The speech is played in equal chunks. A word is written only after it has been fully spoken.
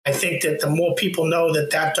I think that the more people know that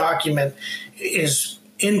that document is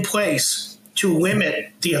in place to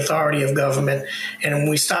limit the authority of government, and when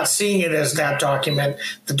we start seeing it as that document,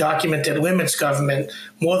 the document that limits government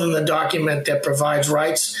more than the document that provides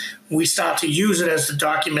rights, we start to use it as the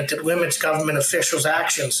document that limits government officials'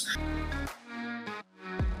 actions.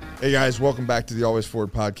 Hey guys, welcome back to the Always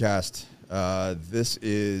Forward podcast. This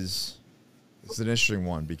is an interesting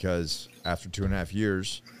one because after 2.5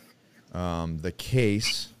 years, the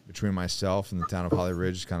case between myself and the town of Holly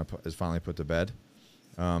Ridge is finally put to bed.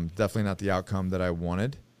 Definitely not the outcome that I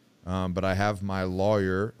wanted, but I have my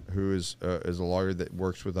lawyer, who is a lawyer that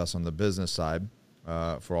works with us on the business side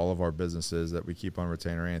for all of our businesses that we keep on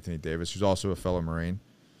retainer, Anthony Davis, who's also a fellow Marine,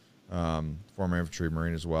 former infantry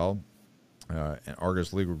Marine as well, and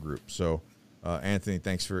Argus Legal Group. So, Anthony,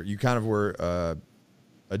 thanks for you. Kind of were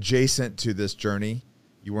adjacent to this journey.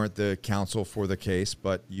 You weren't the counsel for the case,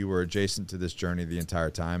 but you were adjacent to this journey the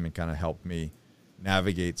entire time and kind of helped me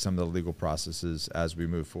navigate some of the legal processes as we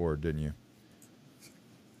move forward, didn't you?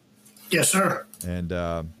 Yes, sir. And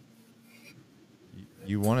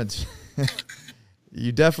you wanted to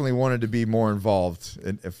you definitely wanted to be more involved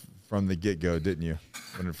from the get-go, didn't you,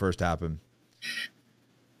 when it first happened?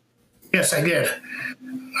 Yes, I did.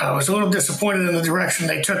 I was a little disappointed in the direction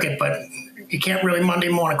they took it, but you can't really Monday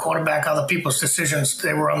morning quarterback other people's decisions.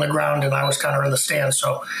 They were on the ground and I was kind of in the stands,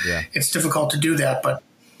 so yeah. It's difficult to do that. But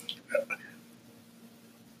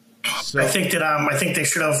I think they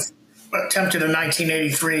should have attempted a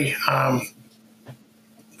 1983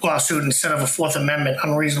 lawsuit instead of a Fourth Amendment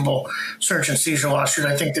unreasonable search and seizure lawsuit.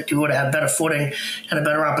 I think that you would have had better footing and a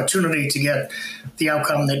better opportunity to get the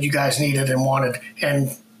outcome that you guys needed and wanted.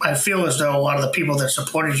 And I feel as though a lot of the people that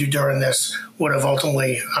supported you during this would have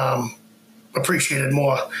ultimately appreciated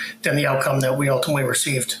more than the outcome that we ultimately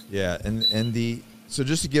received. Yeah, so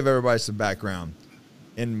just to give everybody some background,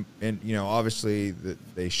 and obviously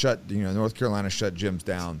they shut, North Carolina shut gyms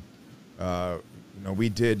down. We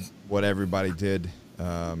did what everybody did,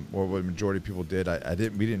 or what the majority of people did.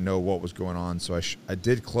 We didn't know what was going on, so I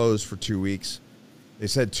did close for 2 weeks. They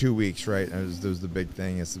said 2 weeks, right? That was the big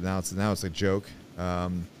thing. Now it's a joke.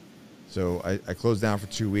 So I closed down for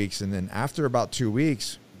 2 weeks, and then after about 2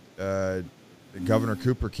 weeks, Governor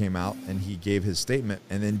Cooper came out and he gave his statement,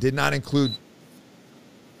 and then did not include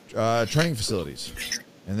training facilities.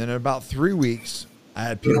 And then in about 3 weeks, I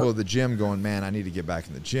had people at the gym going, "Man, I need to get back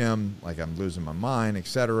in the gym. Like, I'm losing my mind,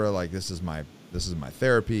 etc. Like, this is my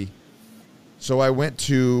therapy." So I went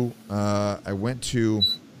to the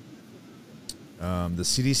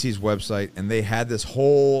CDC's website, and they had this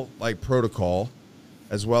whole protocol,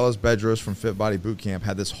 as well as Bedros from Fit Body Boot Camp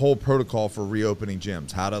had this whole protocol for reopening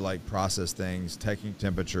gyms, how to process things, taking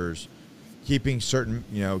temperatures, keeping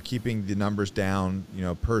the numbers down,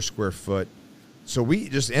 per square foot. So we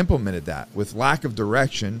just implemented that with lack of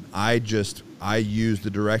direction. I used the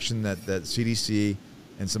direction that CDC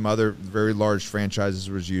and some other very large franchises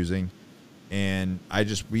was using, and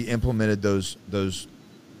we implemented those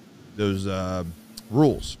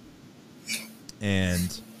rules,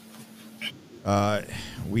 and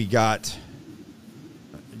we got,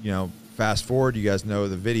 fast forward, you guys know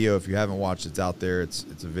the video. If you haven't watched, it's out there. It's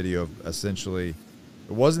a video of essentially,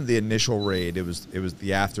 it wasn't the initial raid. It was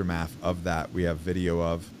the aftermath of that. We have video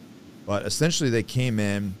of, but essentially they came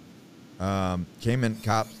in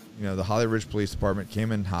cops, the Holly Ridge Police Department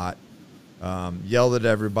came in hot, yelled at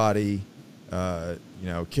everybody,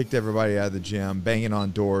 kicked everybody out of the gym, banging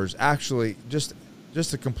on doors. Actually, just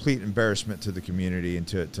a complete embarrassment to the community and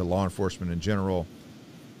to law enforcement in general,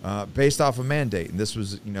 based off a mandate. And this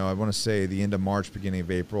was, I want to say the end of March, beginning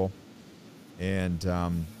of April. And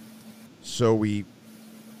so we,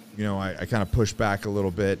 I kind of pushed back a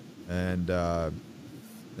little bit. And then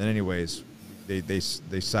anyways, they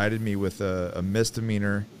cited me with a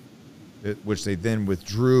misdemeanor, which they then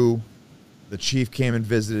withdrew. The chief came and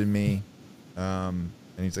visited me. And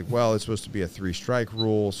he's like, well, it's supposed to be a 3-strike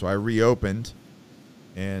rule. So I reopened.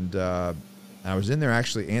 And I was in there,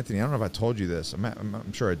 actually, Anthony, I don't know if I told you this.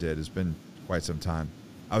 I'm sure I did. It's been quite some time.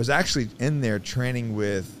 I was actually in there training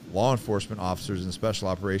with law enforcement officers and special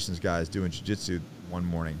operations guys doing jiu-jitsu one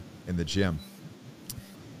morning in the gym.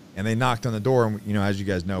 And they knocked on the door, and, as you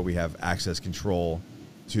guys know, we have access control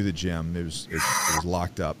to the gym. It was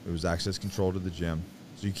locked up. It was access control to the gym.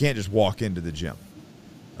 So you can't just walk into the gym.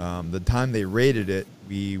 The time they raided it,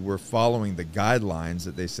 we were following the guidelines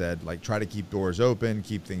that they said, try to keep doors open,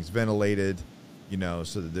 keep things ventilated, so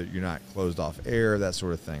that you're not closed off air, that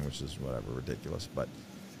sort of thing, which is whatever, ridiculous. But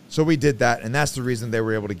so we did that, and that's the reason they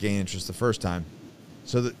were able to gain interest the first time.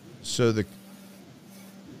 So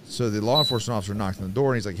so the law enforcement officer knocked on the door,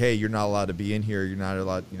 and he's like, hey, you're not allowed to be in here. You're not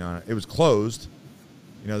allowed, it was closed.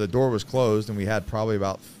 The door was closed, and we had probably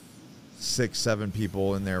about 6, 7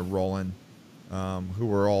 people in there rolling, who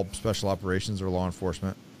were all special operations or law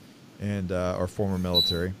enforcement and or former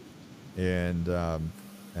military. And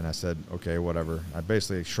I said, okay, whatever. I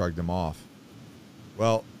basically shrugged them off.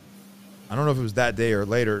 Well, I don't know if it was that day or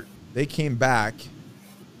later. They came back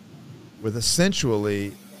with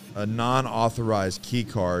essentially a non-authorized key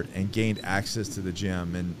card and gained access to the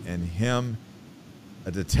gym. And him,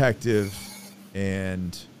 a detective,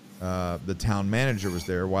 and the town manager was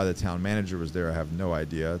there. Why the town manager was there, I have no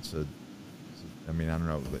idea. I don't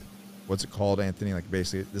know. What's it called, Anthony? Like,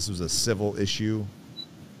 basically, this was a civil issue.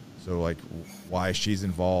 So, like, why she's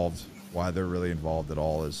involved, why they're really involved at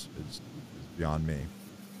all is beyond me.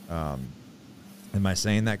 Am I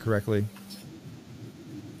saying that correctly?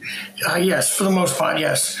 Yes, for the most part,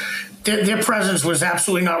 yes. Their presence was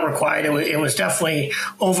absolutely not required. It was definitely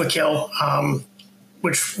overkill,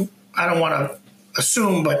 which I don't want to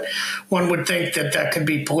assume, but one would think that could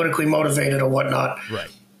be politically motivated or whatnot.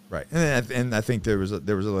 Right. And I think there was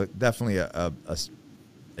definitely a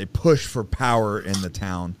push for power in the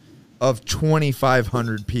town of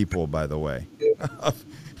 2,500 people, by the way.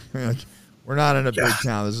 We're not in a big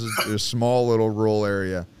town. This is a small little rural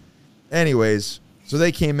area. Anyways, so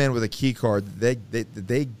they came in with a key card.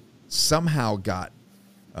 They somehow got,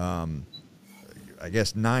 I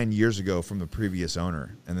guess, 9 years ago from the previous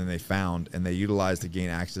owner, and then they found and they utilized to gain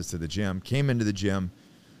access to the gym. Came into the gym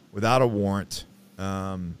without a warrant,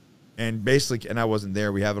 and basically, and I wasn't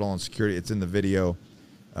there. We have it all on security. It's in the video,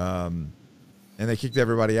 and they kicked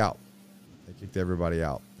everybody out.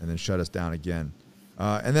 And then shut us down again.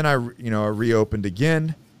 And then I reopened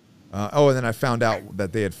again. And then I found out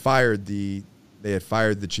that they had fired the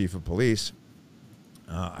chief of police.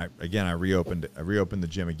 I reopened the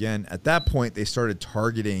gym again. At that point, they started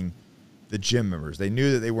targeting the gym members. They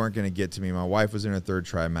knew that they weren't going to get to me. My wife was in her 3rd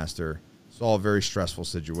trimester. It's all a very stressful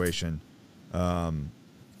situation.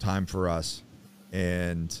 Time for us.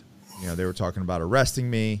 And, they were talking about arresting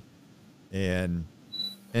me. And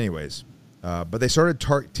anyways, but they started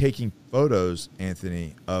taking photos,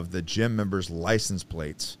 Anthony, of the gym members' license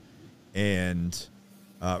plates and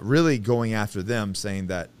really going after them, saying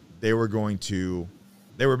that they were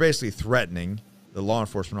basically threatening the law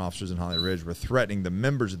enforcement officers in Holly Ridge were threatening the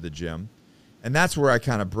members of the gym. And that's where I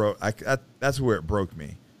kind of broke. That's where it broke me.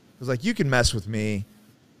 It was like, you can mess with me,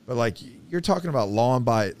 but like, you're talking about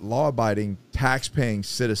law-abiding, tax-paying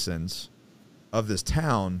citizens of this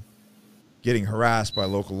town getting harassed by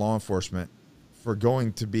local law enforcement for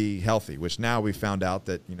going to be healthy, which now we found out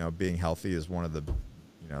that, being healthy is one of the,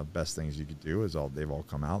 best things you could do. They've all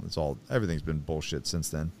come out. Everything's been bullshit since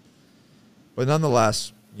then. But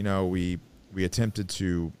nonetheless, we attempted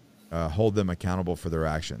to hold them accountable for their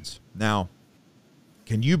actions. Now,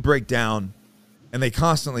 can you break down, and they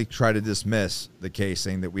constantly try to dismiss the case,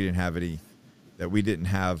 saying that we didn't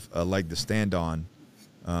have a leg to stand on.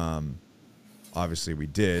 Obviously we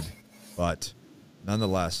did. But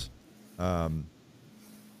nonetheless, the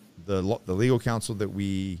legal counsel that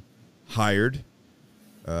we hired,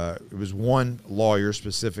 it was one lawyer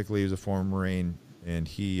specifically. He was a former Marine, and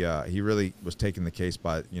he really was taking the case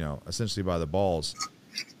by, essentially by the balls.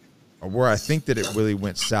 Where I think that it really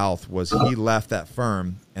went south was he left that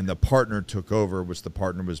firm, and the partner took over, which the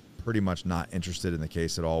partner was pretty much not interested in the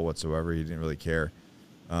case at all whatsoever. He didn't really care.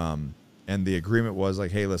 And the agreement was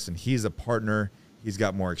like, hey, listen, he's a partner. He's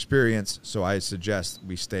got more experience, so I suggest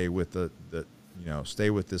we stay with stay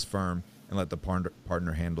with this firm and let the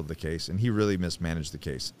partner handle the case. And he really mismanaged the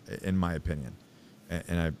case, in my opinion.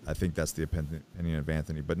 And I think that's the opinion of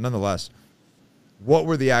Anthony. But nonetheless, what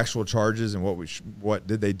were the actual charges, and what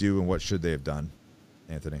did they do, and what should they have done,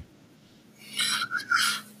 Anthony?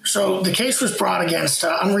 So the case was brought against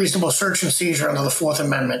unreasonable search and seizure under the 4th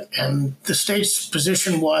Amendment. And the state's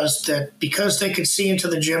position was that because they could see into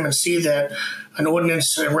the gym and see that an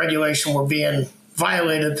ordinance and regulation were being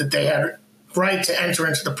violated, that they had right to enter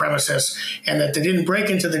into the premises, and that they didn't break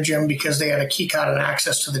into the gym because they had a key card and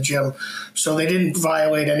access to the gym. So they didn't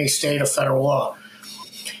violate any state or federal law.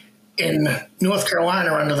 In North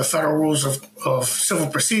Carolina, under the federal rules of civil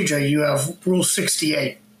procedure, you have Rule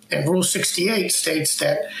 68. And Rule 68 states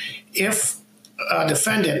that if a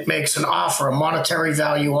defendant makes an offer, a monetary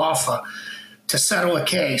value offer, to settle a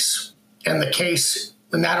case, and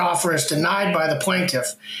that offer is denied by the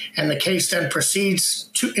plaintiff, and the case then proceeds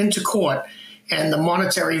into court, and the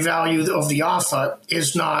monetary value of the offer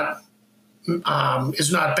is not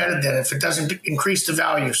better than if it doesn't increase the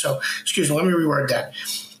value. So, let me reword that.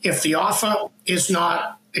 If the offer is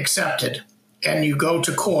not accepted and you go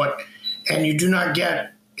to court and you do not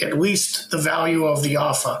get at least the value of the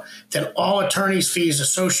offer, then all attorney's fees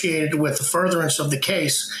associated with the furtherance of the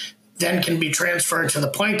case then can be transferred to the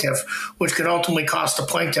plaintiff, which could ultimately cost the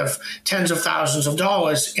plaintiff tens of thousands of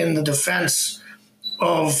dollars in the defense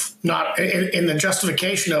of not in the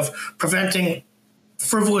justification of preventing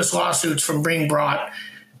frivolous lawsuits from being brought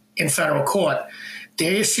in federal court. The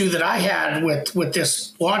issue that I had with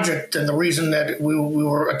this logic, and the reason that we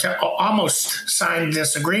were almost signed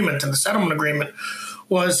this agreement and the settlement agreement,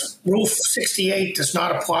 was Rule 68 does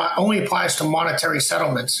not apply, only applies to monetary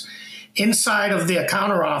settlements. Inside of their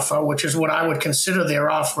counteroffer, which is what I would consider their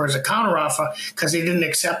offer as a counteroffer because they didn't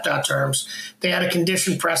accept our terms, they had a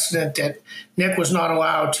condition precedent that Nick was not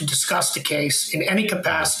allowed to discuss the case in any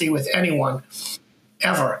capacity with anyone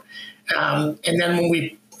ever. And then when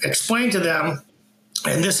we explained to them,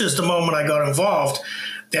 and this is the moment I got involved,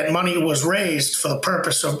 that money was raised for the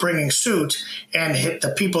purpose of bringing suit, and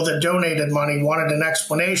the people that donated money wanted an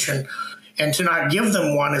explanation, and to not give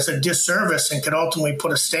them one is a disservice and could ultimately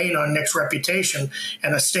put a stain on Nick's reputation,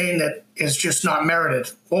 and a stain that is just not merited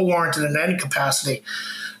or warranted in any capacity.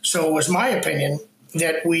 So it was my opinion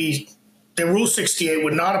that the Rule 68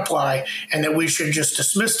 would not apply and that we should just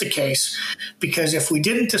dismiss the case, because if we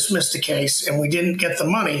didn't dismiss the case and we didn't get the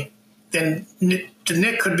money, then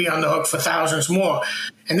Nick could be on the hook for thousands more.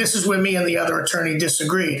 And this is where me and the other attorney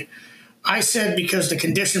disagreed. I said because the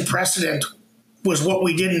condition precedent was what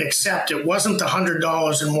we didn't accept. It wasn't the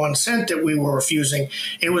 $100.01 that we were refusing.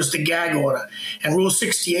 It was the gag order. And Rule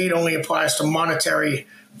 68 only applies to monetary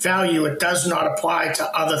value. It does not apply to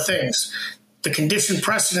other things. The condition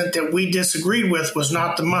precedent that we disagreed with was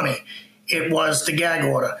not the money. It was the gag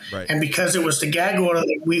order. Right. And because it was the gag order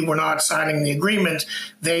that we were not signing the agreement,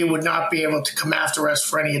 they would not be able to come after us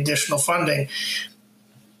for any additional funding.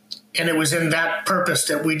 And it was in that purpose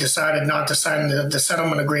that we decided not to sign the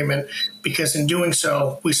settlement agreement, because in doing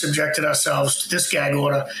so, we subjected ourselves to this gag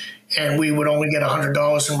order, and we would only get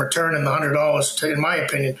 $100 in return. And the $100, in my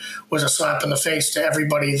opinion, was a slap in the face to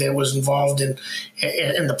everybody that was involved in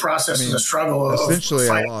the process and the struggle. Essentially,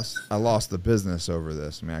 I lost the business over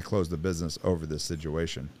this. I mean, I closed the business over this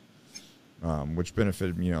situation, which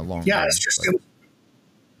benefited me long. Yeah, it's just.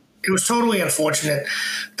 It was totally unfortunate.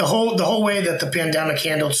 The whole way that the pandemic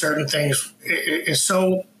handled certain things is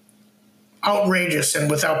so outrageous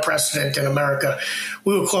and without precedent in America.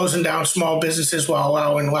 We were closing down small businesses while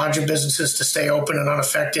allowing larger businesses to stay open and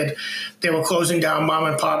unaffected. They were closing down mom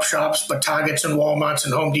and pop shops, but Targets and Walmarts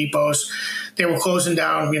and Home Depots. They were closing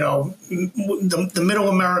down, the middle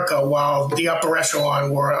America, while the upper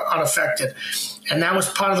echelon were unaffected. And that was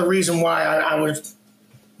part of the reason why I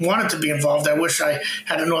wanted to be involved. I wish I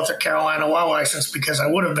had a North Carolina law license, because I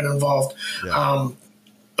would have been involved. Yeah.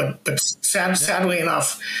 But sadly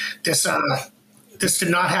enough, this did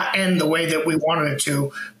not end the way that we wanted it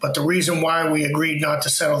to. But the reason why we agreed not to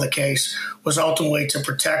settle the case was ultimately to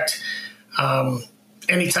protect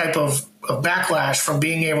any type of backlash from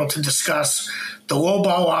being able to discuss the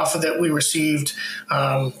lowball offer that we received,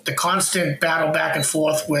 the constant battle back and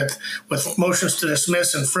forth with motions to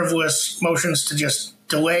dismiss and frivolous motions to just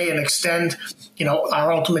delay and extend,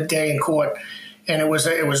 our ultimate day in court. And it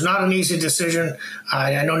was not an easy decision.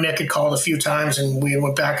 I know Nick had called a few times, and we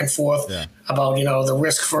went back and forth about, the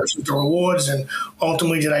risk versus the rewards. And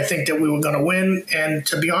ultimately, did I think that we were going to win? And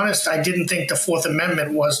to be honest, I didn't think the Fourth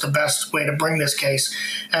Amendment was the best way to bring this case.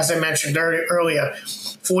 As I mentioned earlier,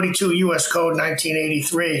 42 U.S. Code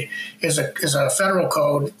 1983 is a federal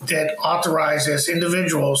code that authorizes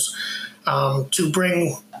individuals to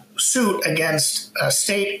bring suit against a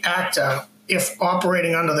state actor if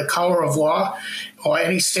operating under the color of law or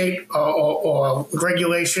any state or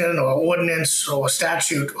regulation or ordinance or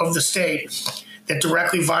statute of the state that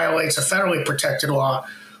directly violates a federally protected law,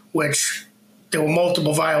 which there were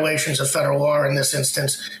multiple violations of federal law in this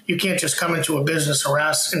instance. You can't just come into a business,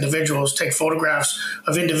 harass individuals, take photographs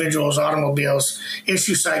of individuals' automobiles,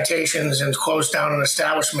 issue citations, and close down an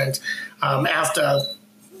establishment after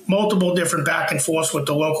multiple different back and forths with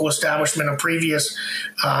the local establishment and previous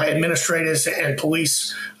administrators and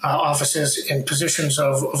police officers in positions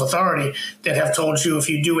of authority that have told you if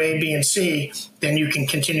you do A, B, and C, then you can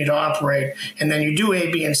continue to operate. And then you do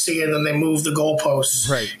A, B, and C, and then they move the goalposts.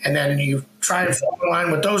 Right. And then you try to fall in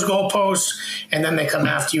line with those goalposts, and then they come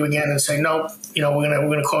after you again and say, nope, we're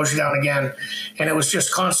gonna close you down again. And it was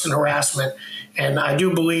just constant harassment. And I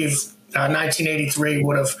do believe 1983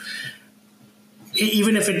 would have,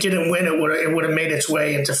 even if it didn't win, it would have made its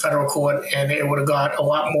way into federal court, and it would have got a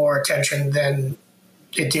lot more attention than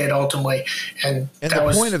it did ultimately. And that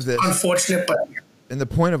was unfortunate, but the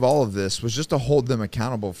point of all of this was just to hold them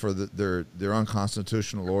accountable for their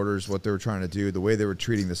unconstitutional orders, what they were trying to do, the way they were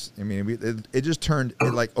treating this. I mean, it just turned,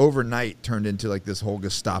 it like overnight turned into like this whole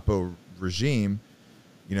Gestapo regime,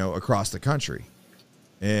 you know, across the country.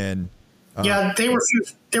 And yeah, they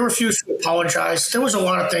refused to apologize. There was a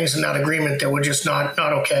lot of things in that agreement that were just not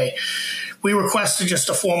okay. We requested just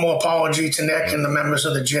a formal apology to Nick and the members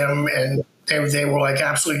of the gym, and they were like,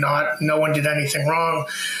 absolutely not. No one did anything wrong.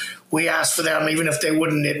 We asked for them, even if they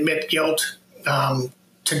wouldn't admit guilt,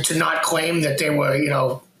 to not claim that they were, you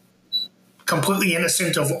know, completely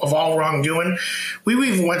innocent of all wrongdoing. We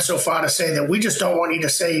even went so far to say that we just don't want you to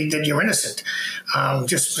say that you're innocent.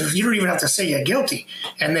 Just you don't even have to say you're guilty,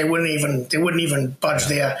 and they wouldn't even budge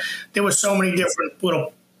there. There were so many different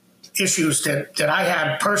little issues that I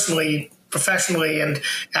had personally, professionally, and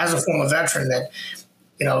as a former veteran that,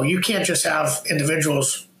 you know, you can't just have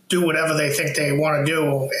individuals do whatever they think they want to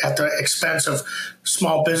do at the expense of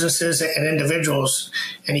small businesses and individuals,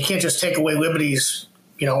 and you can't just take away liberties,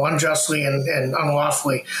 you know, unjustly and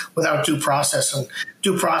unlawfully without due process. And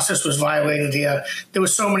due process was violated here. There were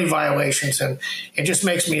so many violations, and it just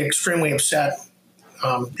makes me extremely upset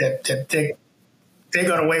that they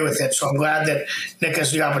got away with it. So I'm glad that Nick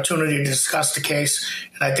has the opportunity to discuss the case.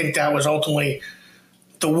 And I think that was ultimately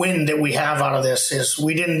the win that we have out of this is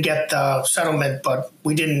we didn't get the settlement, but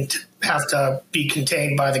we didn't have to be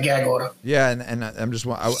contained by the gag order. Yeah, and I'm just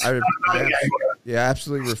I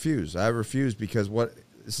absolutely refuse. I refuse because what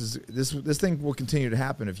this thing will continue to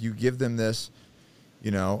happen if you give them this,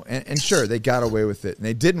 you know. And sure, they got away with it, and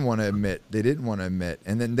they didn't want to admit.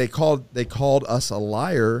 And then they called us a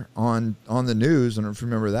liar on the news. I don't know if you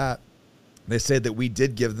remember that. They said that we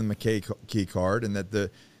did give them a key card, and that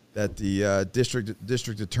the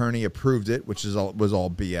district attorney approved it, which was all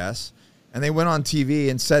BS. And they went on TV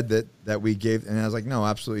and said that we gave, and I was like, no,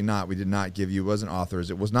 absolutely not. We did not give you. It wasn't authorized.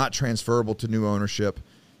 It was not transferable to new ownership.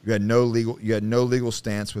 You had no legal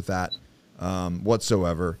stance with that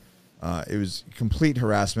whatsoever. It was complete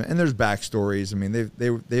harassment. And there's backstories. I mean,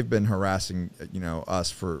 they've been harassing, you know, us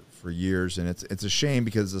for years, and it's a shame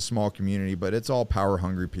because it's a small community, but it's all power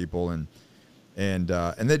hungry people, and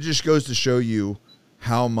that just goes to show you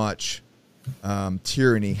how much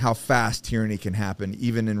tyranny, how fast tyranny can happen,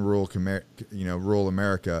 even in rural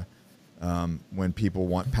America, when people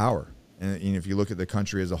want power. And if you look at the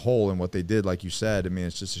country as a whole and what they did, like you said, I mean,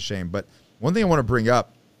 it's just a shame. But one thing I want to bring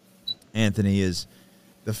up, Anthony, is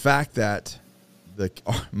the fact that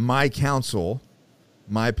my paid counsel,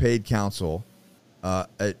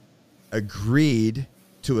 agreed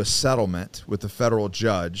to a settlement with the federal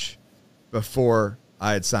judge before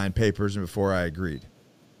I had signed papers and before I agreed.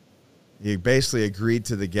 He basically agreed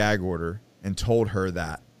to the gag order and told her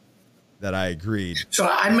that I agreed. So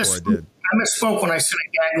I misspoke when I said a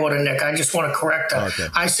gag order, Nick. I just want to correct that. Okay.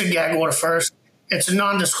 I said gag order first. It's a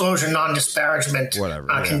non-disclosure, non-disparagement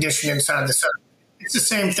condition inside the settlement. It's the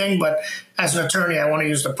same thing, but as an attorney, I want to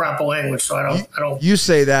use the proper language, so I don't. You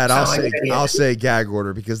say that, I'll say gag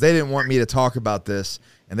order, because they didn't want me to talk about this,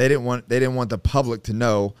 and they didn't want the public to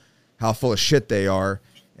know how full of shit they are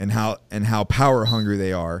and how power hungry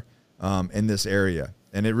they are in this area.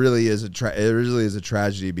 And it really is a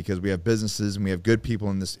tragedy because we have businesses and we have good people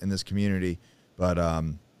in this community, but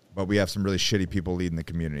we have some really shitty people leading the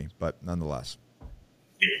community. But nonetheless.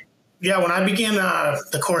 Yeah, when I began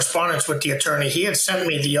the correspondence with the attorney, he had sent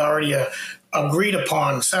me the already agreed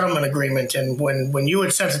upon settlement agreement. And when you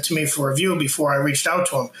had sent it to me for review before I reached out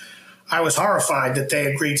to him, I was horrified that they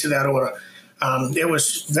agreed to that order. It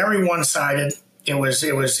was very one-sided. It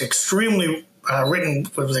was extremely written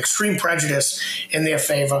with extreme prejudice in their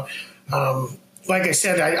favor. Like I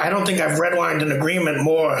said, I don't think I've redlined an agreement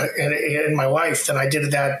more in my life than I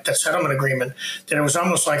did that settlement agreement. That it was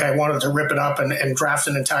almost like I wanted to rip it up and draft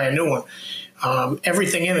an entire new one.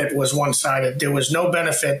 Everything in it was one-sided. There was no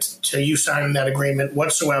benefit to you signing that agreement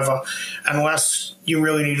whatsoever unless you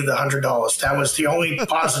really needed the $100. That was the only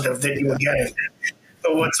positive that you were getting.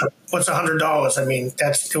 But what's $100? I mean,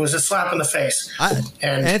 it was a slap in the face.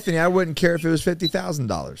 Anthony, I wouldn't care if it was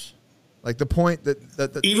 $50,000. Like the point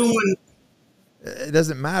that even when it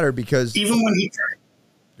doesn't matter because even when he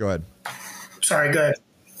go ahead. Sorry, go ahead.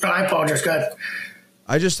 No, I apologize. Go ahead.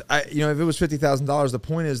 If it was $50,000, the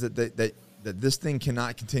point is that this thing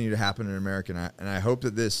cannot continue to happen in America, and I hope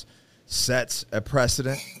that this sets a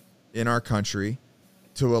precedent in our country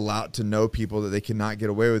to allow to know people that they cannot get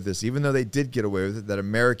away with this, even though they did get away with it. That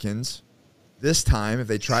Americans, this time, if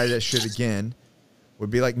they try that shit again, would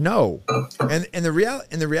be like, no. And the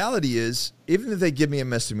reality is, even if they give me a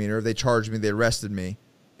misdemeanor, if they charged me, they arrested me,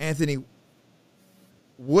 Anthony,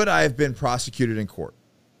 would I have been prosecuted in court?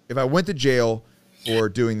 If I went to jail for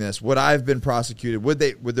doing this? Would I have been prosecuted? Would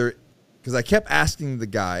there, because I kept asking the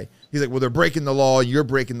guy, he's like, well, they're breaking the law. You're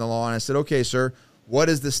breaking the law. And I said, okay, sir, what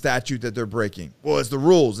is the statute that they're breaking? Well, it's the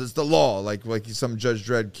rules. It's the law. Like some Judge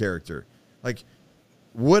Dredd character. Like,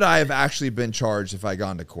 would I have actually been charged if I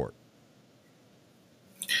gone to court?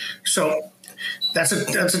 So that's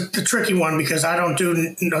a tricky one, because I don't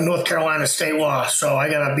do North Carolina state law, so I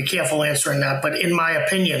got to be careful answering that. But in my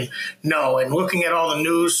opinion, no. And looking at all the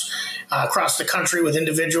news across the country with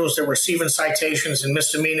individuals that were receiving citations and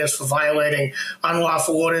misdemeanors for violating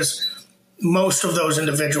unlawful orders, most of those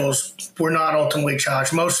individuals were not ultimately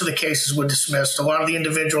charged. Most of the cases were dismissed. A lot of the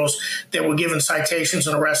individuals that were given citations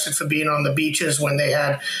and arrested for being on the beaches when they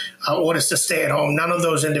had orders to stay at home, none of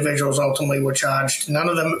those individuals ultimately were charged. None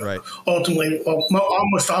of them ultimately,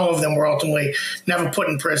 almost all of them were ultimately never put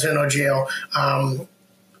in prison or jail.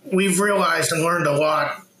 We've realized and learned a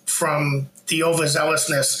lot from the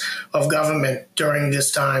overzealousness of government during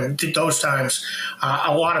those times.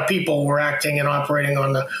 A lot of people were acting and operating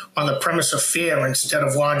on the premise of fear instead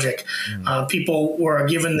of logic. People were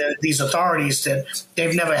given these authorities that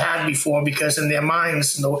they've never had before, because in their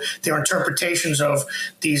minds, their interpretations of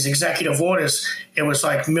these executive orders, it was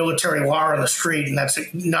like military law on the street, and that's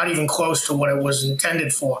not even close to what it was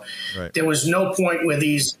intended for. Right. There was no point where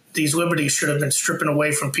these liberties should have been stripping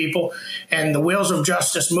away from people. And the wheels of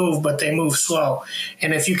justice move, but they move slow.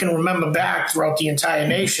 And if you can remember back throughout the entire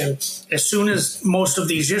nation, as soon as most of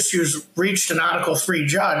these issues reached an Article 3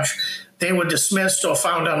 judge, they were dismissed or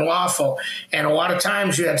found unlawful. And a lot of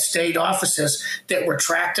times you had state offices that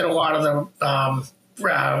retracted a lot of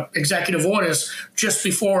the executive orders just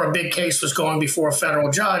before a big case was going before a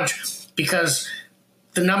federal judge, because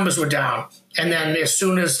the numbers were down. And then as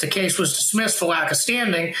soon as the case was dismissed for lack of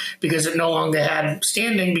standing, because it no longer had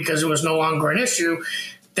standing, because it was no longer an issue,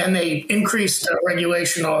 then they increased the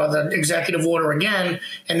regulation or the executive order again,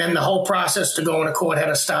 and then the whole process to go into court had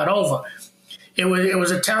to start over. It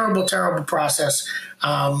was a terrible, terrible process,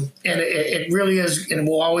 and it really is, and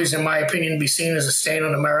will always, in my opinion, be seen as a stain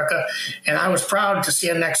on America. And I was proud to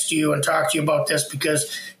stand next to you and talk to you about this,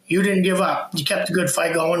 because you didn't give up. You kept a good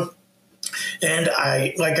fight going. And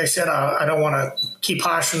like I said, I don't want to keep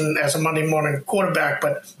harshing as a Monday morning quarterback,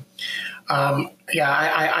 but I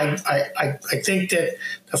think that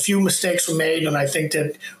a few mistakes were made, and I think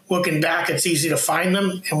that looking back, it's easy to find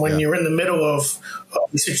them. And when you're in the middle of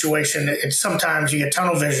the situation, it's sometimes you get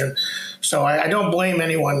tunnel vision. So I don't blame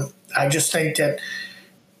anyone. I just think that,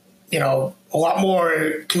 a lot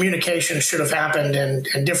more communication should have happened,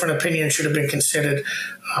 and different opinions should have been considered.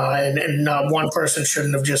 And one person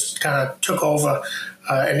shouldn't have just kind of took over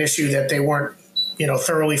an issue that they weren't,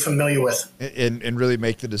 thoroughly familiar with. And really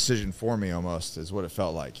make the decision for me, almost, is what it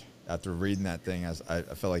felt like. After reading that thing, I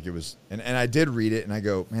felt like it was, and I did read it, and I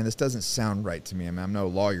go, man, this doesn't sound right to me. I mean, I'm no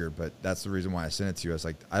lawyer, but that's the reason why I sent it to you. I was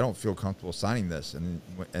like, I don't feel comfortable signing this. And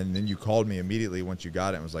then you called me immediately once you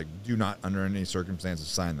got it and was like, do not, under any circumstances,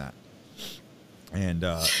 sign that. And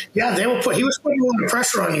he was putting a lot of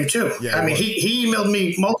pressure on you too. Yeah, I mean, he emailed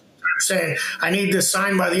me multiple times saying, I need this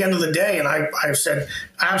signed by the end of the day. And I said,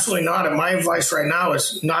 absolutely not. And my advice right now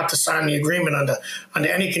is not to sign the agreement under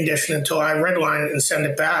any condition until I redline it and send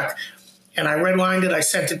it back. And I redlined it, I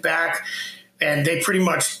sent it back, and they pretty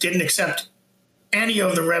much didn't accept any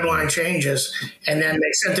of the redline changes. And then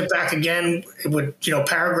they sent it back again with,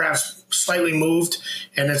 paragraphs slightly moved.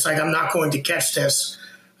 And it's like, I'm not going to catch this.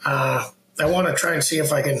 I want to try and see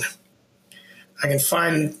if I can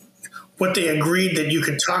find what they agreed that you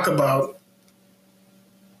could talk about.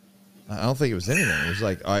 I don't think it was anything. It was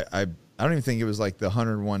like I don't even think it was like the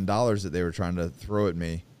 $101 that they were trying to throw at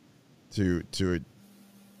me to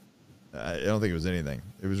I don't think it was anything.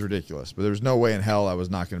 It was ridiculous. But there was no way in hell I was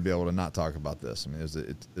not going to be able to not talk about this. I mean, this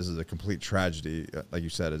is a complete tragedy. Like you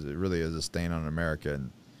said, it really is a stain on America,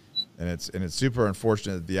 and it's super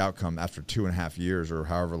unfortunate that the outcome after 2.5 years or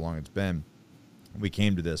however long it's been, we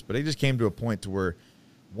came to this. But it just came to a point to where,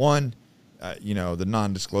 one, the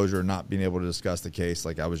non-disclosure, not being able to discuss the case,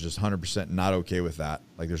 like I was just 100% not okay with that.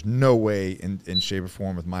 Like there's no way in shape or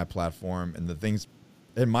form with my platform and the things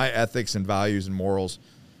and my ethics and values and morals,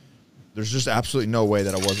 there's just absolutely no way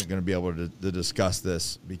that I wasn't going to be able to discuss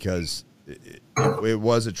this, because it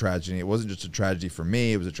was a tragedy. It wasn't just a tragedy for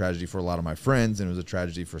me. It was a tragedy for a lot of my friends, and it was a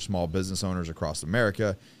tragedy for small business owners across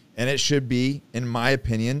America. And it should be, in my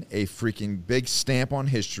opinion, a freaking big stamp on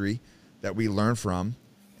history that we learn from,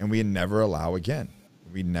 and we never allow again.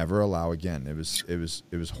 We never allow again. It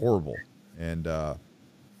was horrible, and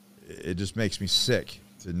it just makes me sick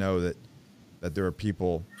to know that there are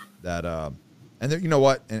people that and there, you know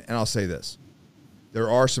what? And I'll say this: there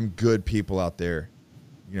are some good people out there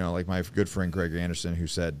like my good friend Greg Anderson, who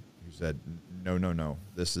said, no,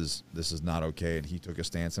 this is not okay, and he took a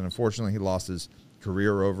stance, and unfortunately, he lost his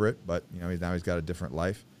career over it. But now he's got a different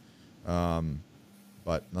life.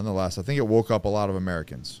 But nonetheless, I think it woke up a lot of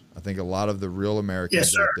Americans. I think a lot of the real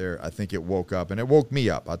Americans out there, I think it woke up, and it woke me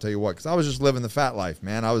up. I'll tell you what, because I was just living the fat life,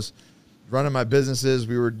 man. I was running my businesses.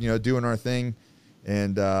 We were, doing our thing.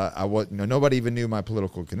 And I was, nobody even knew my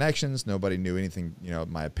political connections. Nobody knew anything,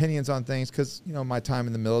 my opinions on things. Because, my time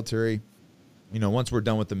in the military, once we're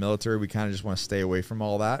done with the military, we kind of just want to stay away from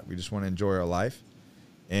all that. We just want to enjoy our life.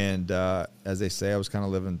 And as they say, I was kind of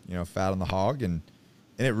living, fat on the hog. And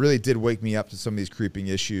it really did wake me up to some of these creeping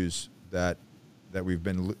issues that we've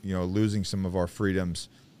been, losing some of our freedoms,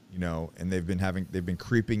 and they've been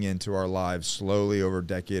creeping into our lives slowly over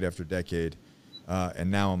decade after decade.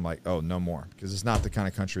 And now I'm like, oh, no more, because it's not the kind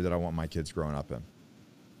of country that I want my kids growing up in.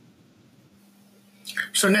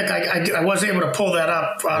 So, Nick, I was able to pull that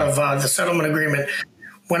up out of the settlement agreement.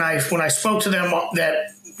 When I spoke to them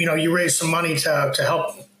that, you raised some money to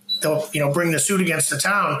help, bring the suit against the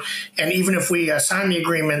town. And even if we sign the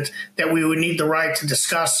agreement, that we would need the right to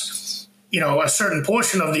discuss, a certain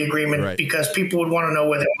portion of the agreement, right, because people would want to know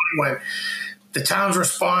where their money went. The town's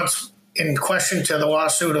response in question to the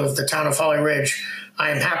lawsuit of the town of Holly Ridge: I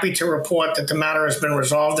am happy to report that the matter has been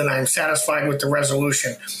resolved and I am satisfied with the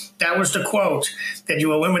resolution. That was the quote that you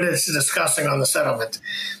were limited to discussing on the settlement.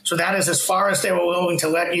 So that is as far as they were willing to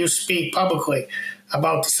let you speak publicly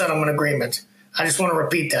about the settlement agreement. I just want to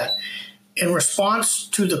repeat that. In response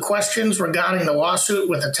to the questions regarding the lawsuit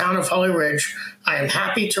with the town of Holly Ridge, I am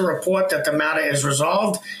happy to report that the matter is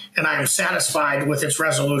resolved and I am satisfied with its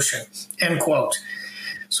resolution. End quote.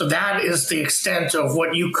 So that is the extent of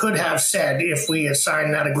what you could have said if we had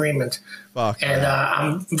signed that agreement. Fuck and that.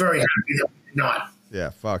 I'm very happy that we did not.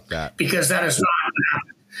 Yeah, fuck that. Because that is not what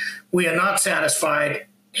happened. We are not satisfied,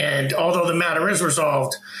 and although the matter is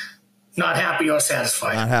resolved, not happy or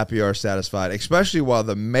satisfied. Not happy or satisfied, especially while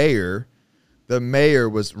the mayor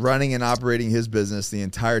was running and operating his business the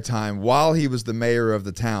entire time while he was the mayor of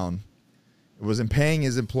the town. Wasn't paying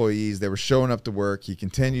his employees. They were showing up to work. He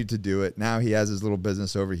continued to do it. Now he has his little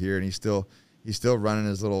business over here, and he's still running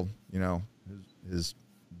his little, his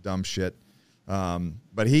dumb shit.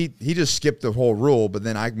 But he just skipped the whole rule. But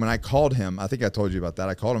then when I called him, I think I told you about that.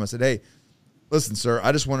 I called him. I said, "Hey, listen, sir,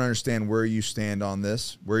 I just want to understand where you stand on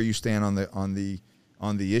this, where you stand on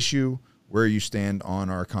the issue, where you stand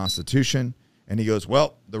on our Constitution." And he goes,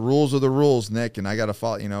 "Well, the rules are the rules, Nick, and I got to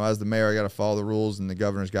follow, as the mayor, I got to follow the rules." And the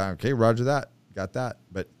governor's guy, "Okay, roger that, got that."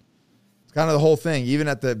 But it's kind of the whole thing, even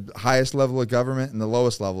at the highest level of government and the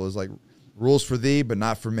lowest level, is like rules for thee, but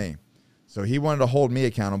not for me. So he wanted to hold me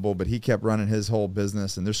accountable, but he kept running his whole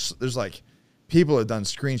business. And there's like people have done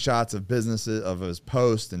screenshots of businesses, of his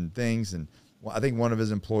posts and things. And I think one of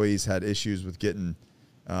his employees had issues with getting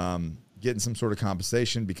some sort of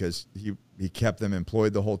compensation because he kept them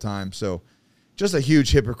employed the whole time. So just a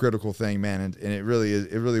huge hypocritical thing, man, and it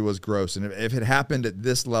really was gross. And if it happened at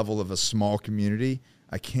this level of a small community,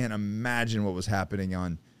 I can't imagine what was happening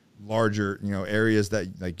on larger, areas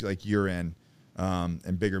that like you're in,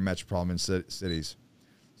 and bigger metropolitan cities.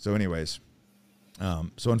 So, anyways,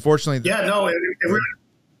 so unfortunately, yeah, no, it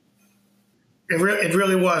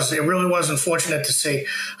really was. It really was unfortunate to see.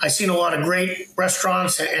 I've seen a lot of great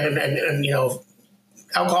restaurants and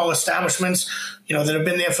alcohol establishments, that have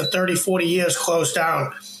been there for 30, 40 years closed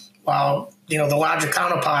down, while, the larger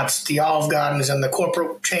counterparts, the Olive Gardens and the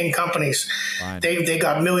corporate chain companies, they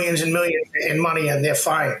got millions and millions in money and they're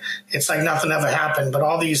fine. It's like nothing ever happened. But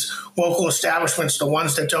all these local establishments, the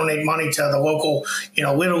ones that donate money to the local,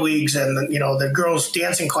 Little Leagues and, the girls'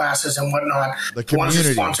 dancing classes and whatnot, the ones that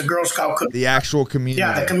community, sponsor Girl Scout cookies. The actual community.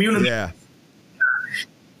 Yeah, the community. Yeah.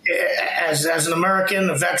 As an American,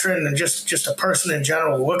 a veteran, and just a person in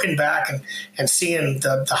general, looking back and seeing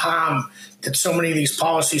the harm that so many of these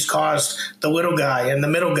policies caused the little guy and the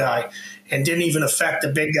middle guy, and didn't even affect the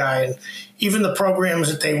big guy. And even the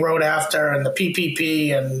programs that they wrote after, and the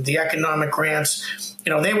PPP and the economic grants,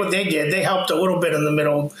 they helped a little bit in the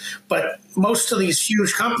middle. But most of these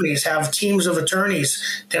huge companies have teams of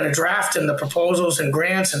attorneys that are drafting the proposals and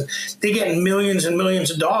grants, and they get millions and millions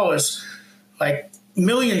of dollars, like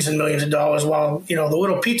millions and millions of dollars, while the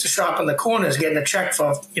little pizza shop in the corner is getting a check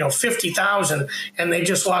for $50,000, and they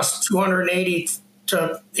just lost 280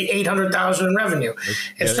 to 800,000 in revenue.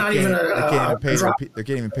 It's not even they can't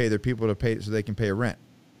even pay their people to pay so they can pay a rent,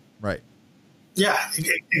 right? Yeah,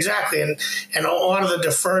 exactly. And a lot of the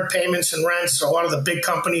deferred payments and rents, a lot of the big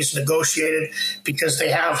companies negotiated because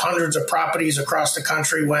they have hundreds of properties across the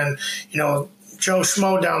country when Joe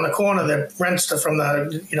Schmo down the corner that rents from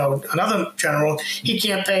another general, he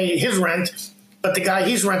can't pay his rent, but the guy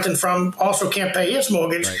he's renting from also can't pay his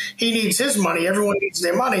mortgage. Right. He needs his money. Everyone needs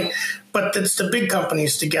their money, but it's the big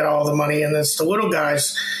companies to get all the money, and it's the little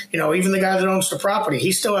guys. Even the guy that owns the property,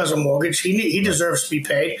 he still has a mortgage. He deserves to be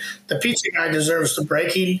paid. The pizza guy deserves to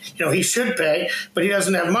break. He should pay, but he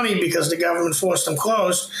doesn't have money because the government forced him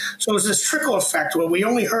closed. So it's this trickle effect where we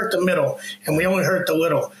only hurt the middle and we only hurt the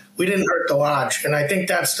little. We didn't hurt the large, and I think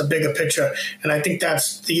that's the bigger picture, and I think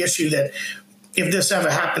that's the issue that, if this ever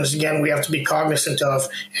happens again, we have to be cognizant of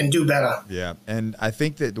and do better. Yeah, and I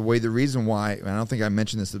think that the reason why, and I don't think I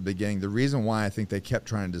mentioned this at the beginning, the reason why I think they kept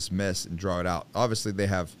trying to dismiss and draw it out, obviously they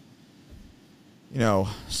have,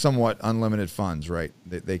 somewhat unlimited funds, right?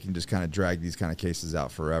 They can just kind of drag these kind of cases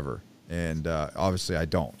out forever. And obviously I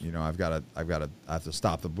don't. I have to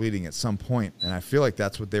stop the bleeding at some point, and I feel like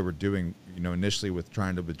that's what they were doing, initially with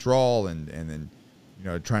trying to withdraw and then,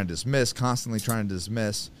 trying to dismiss, constantly trying to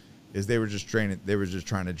dismiss. Is they were just trying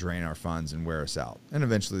to drain our funds and wear us out, and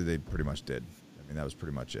eventually they pretty much did. I mean, that was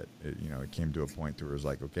pretty much it. It came to a point where it was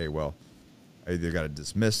like, okay, well, I either got to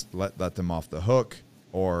dismiss, let them off the hook,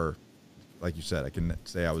 or, like you said, I can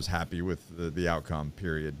say I was happy with the outcome,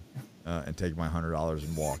 period, and take my $100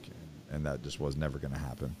 and walk, and that just was never going to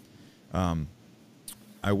happen.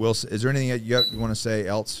 I will. Is there anything that you want to say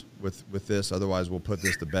else with this? Otherwise, we'll put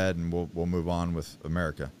this to bed and we'll move on with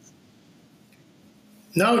America.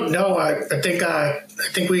 No. I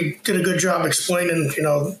think we did a good job explaining,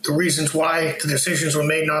 the reasons why the decisions were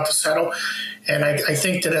made not to settle. And I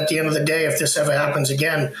think that at the end of the day, if this ever happens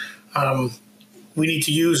again, we need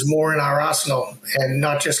to use more in our arsenal and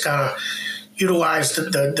not just kind of utilize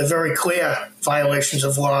the very clear violations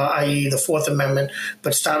of law, i.e. the Fourth Amendment,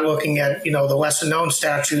 but start looking at, the lesser known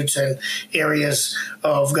statutes and areas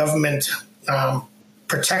of government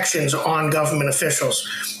protections on government officials.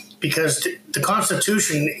 Because the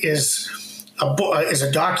Constitution is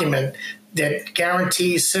a document that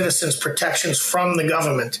guarantees citizens protections from the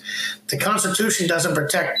government. The Constitution doesn't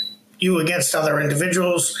protect you against other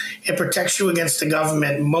individuals. It protects you against the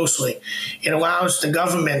government mostly. It allows the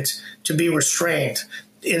government to be restrained.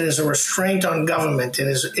 It is a restraint on government. It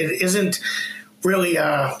isn't really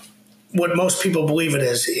what most people believe it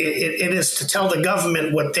is. It is to tell the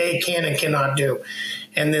government what they can and cannot do.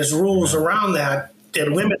 And there's rules around that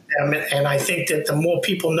limit them, and I think that the more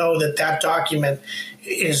people know that document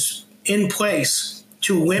is in place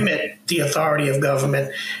to limit the authority of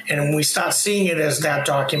government, and when we start seeing it as that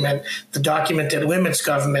document, the document that limits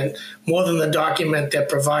government more than the document that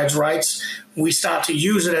provides rights, we start to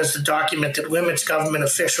use it as the document that limits government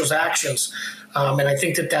officials' actions. And I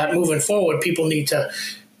think that moving forward, people need to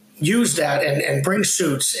use that and bring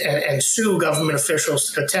suits and sue government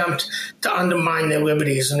officials to attempt to undermine their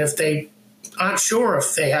liberties. And if they aren't sure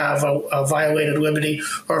if they have a violated liberty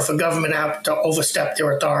or if a government have to overstep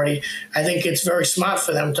their authority, I think it's very smart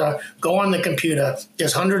for them to go on the computer.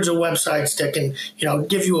 There's hundreds of websites that can,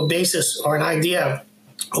 give you a basis or an idea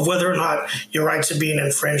of whether or not your rights are being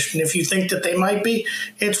infringed. And if you think that they might be,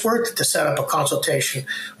 it's worth it to set up a consultation.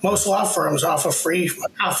 Most law firms offer free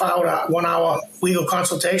half-hour, 1 hour legal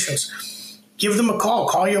consultations. Give them a call.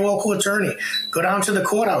 Call your local attorney. Go down to the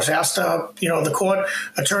courthouse. Ask the court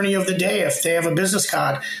attorney of the day if they have a business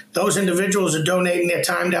card. Those individuals are donating their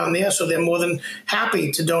time down there, so they're more than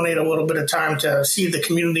happy to donate a little bit of time to see the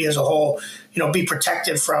community as a whole, be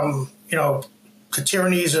protected from, the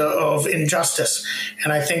tyrannies of injustice.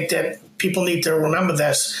 And I think that people need to remember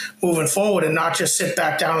this moving forward and not just sit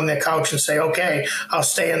back down on their couch and say, okay, I'll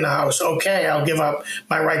stay in the house. Okay, I'll give up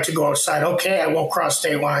my right to go outside. Okay, I won't cross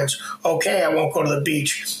state lines. Okay, I won't go to the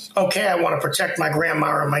beach. Okay, I want to protect my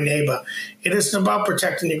grandma and my neighbor. It isn't about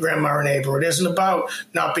protecting your grandma or neighbor. It isn't about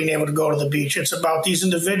not being able to go to the beach. It's about these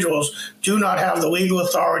individuals do not have the legal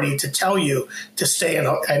authority to tell you to stay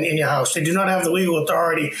in your house. They do not have the legal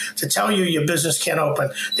authority to tell you your business can't open.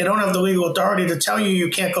 They don't have the legal authority to tell you you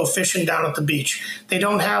can't go fishing down at the beach. They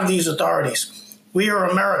don't have these authorities. We are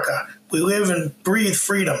America. We live and breathe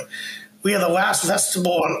freedom. We are the last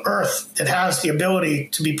vestibule on earth that has the ability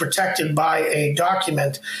to be protected by a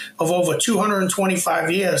document of over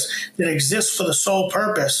 225 years that exists for the sole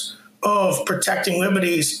purpose of protecting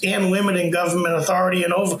liberties and limiting government authority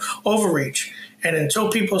and overreach. And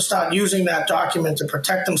until people start using that document to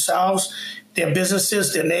protect themselves, their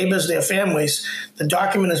businesses, their neighbors, their families, the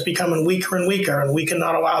document is becoming weaker and weaker, and we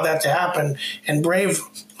cannot allow that to happen. And brave,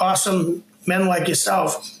 awesome men like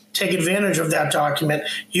yourself take advantage of that document,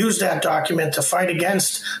 use that document to fight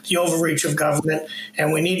against the overreach of government,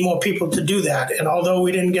 and we need more people to do that. And although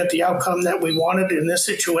we didn't get the outcome that we wanted in this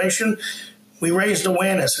situation, we raised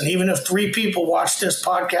awareness. And even if 3 people watch this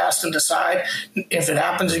podcast and decide if it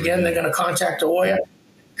happens again, they're going to contact a lawyer,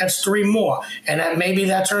 that's 3 more. And maybe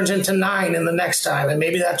that turns into 9 in the next time. And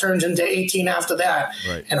maybe that turns into 18 after that.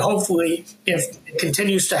 Right. And hopefully, if it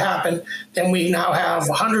continues to happen, then we now have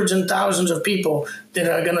hundreds and thousands of people that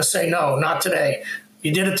are going to say, no, not today.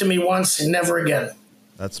 You did it to me once and never again.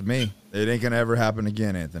 That's me. It ain't going to ever happen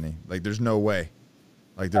again, Anthony. Like, there's no way.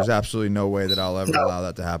 Like, there's absolutely no way that I'll ever allow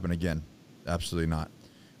that to happen again. Absolutely not.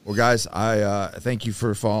 Well, guys, I thank you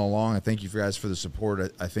for following along. I thank you guys for the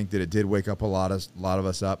support. I think that it did wake up a lot of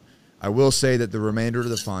us up. I will say that the remainder of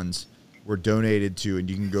the funds were donated to, and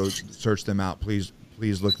you can go search them out. Please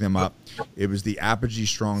look them up. It was the Apogee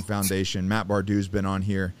Strong Foundation. Matt Bardou's been on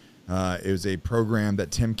here. It was a program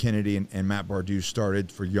that Tim Kennedy and Matt Bardou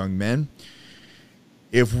started for young men.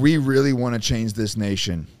 If we really want to change this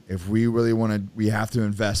nation, if we really want to, we have to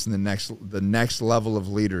invest in the next level of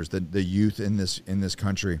leaders, the youth in this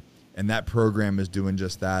country. And that program is doing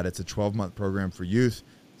just that. It's a 12-month program for youth.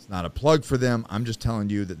 It's not a plug for them. I'm just telling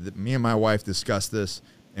you that me and my wife discussed this,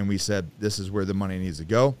 and we said this is where the money needs to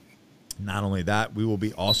go. Not only that, we will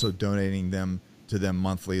be also donating to them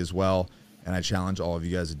monthly as well. And I challenge all of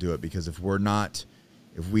you guys to do it, because if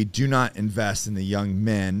we do not invest in the young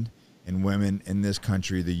men and women in this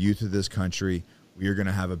country, the youth of this country, we are going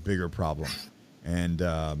to have a bigger problem. And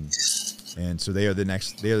so they are the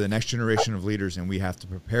next generation of leaders, and we have to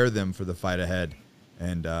prepare them for the fight ahead.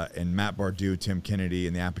 And Matt Bardou, Tim Kennedy,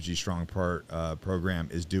 and the Apogee Strong program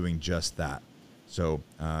is doing just that. So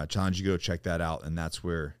challenge you to go check that out, and that's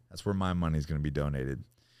where my money is going to be donated.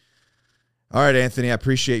 All right, Anthony, I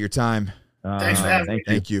appreciate your time. Thanks for having me.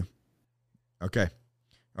 Thank you. Okay.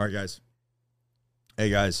 All right, guys. Hey,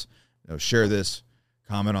 guys, share this,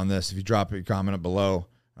 comment on this. If you drop your comment below,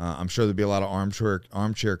 I'm sure there'll be a lot of armchair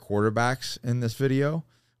quarterbacks in this video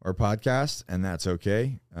or podcast, and that's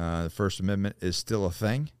okay. The First Amendment is still a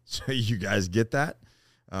thing, so you guys get that.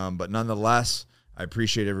 But nonetheless, I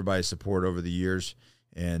appreciate everybody's support over the years,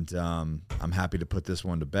 and I'm happy to put this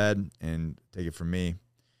one to bed and take it from me.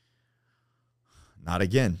 Not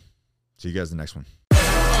again. See you guys in the next one.